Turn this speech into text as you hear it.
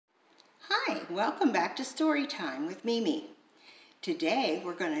Hi, welcome back to Storytime with Mimi. Today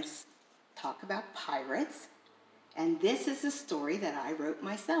we're going to talk about pirates, and this is a story that I wrote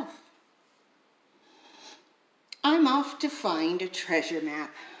myself. I'm off to find a treasure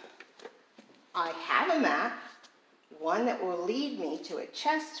map. I have a map, one that will lead me to a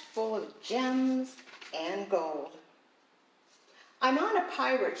chest full of gems and gold. I'm on a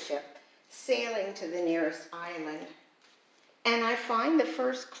pirate ship sailing to the nearest island, and I find the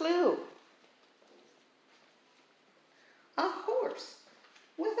first clue. A horse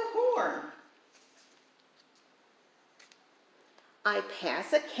with a horn. I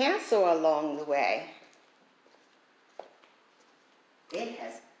pass a castle along the way. It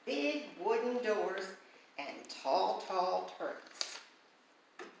has big wooden doors and tall, tall turrets.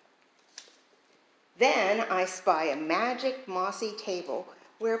 Then I spy a magic mossy table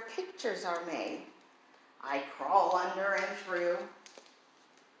where pictures are made. I crawl under and through.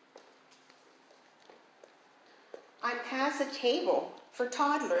 I pass a table for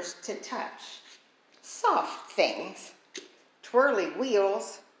toddlers to touch. Soft things, twirly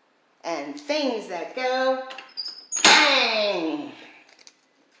wheels, and things that go bang.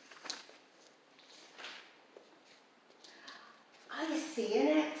 I see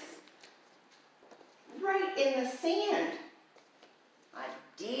an X right in the sand. I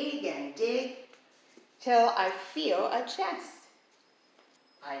dig and dig till I feel a chest.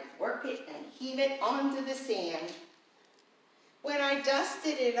 I work it and heave it onto the sand. When I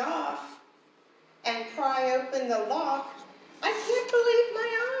dusted it off and pry open the lock, I can't believe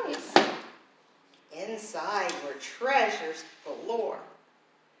my eyes. Inside were treasures galore.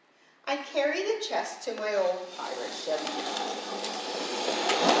 I carry the chest to my old pirate ship.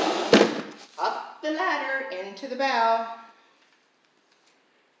 Up the ladder into the bow.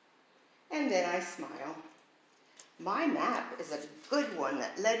 And then I smile. My map is a good one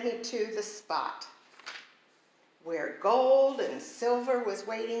that led me to the spot where gold and silver was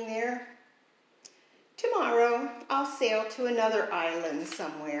waiting there. Tomorrow, I'll sail to another island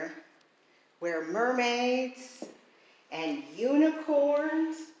somewhere where mermaids and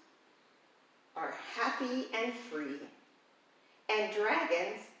unicorns are happy and free, and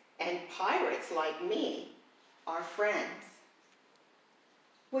dragons and pirates like me are friends.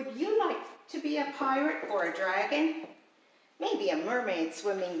 Would you like to be a pirate or a dragon? Maybe a mermaid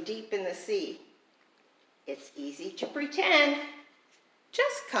swimming deep in the sea. It's easy to pretend.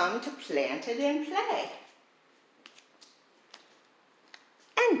 Just come to plant it and play.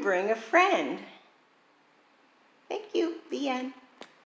 And bring a friend. Thank you. The end.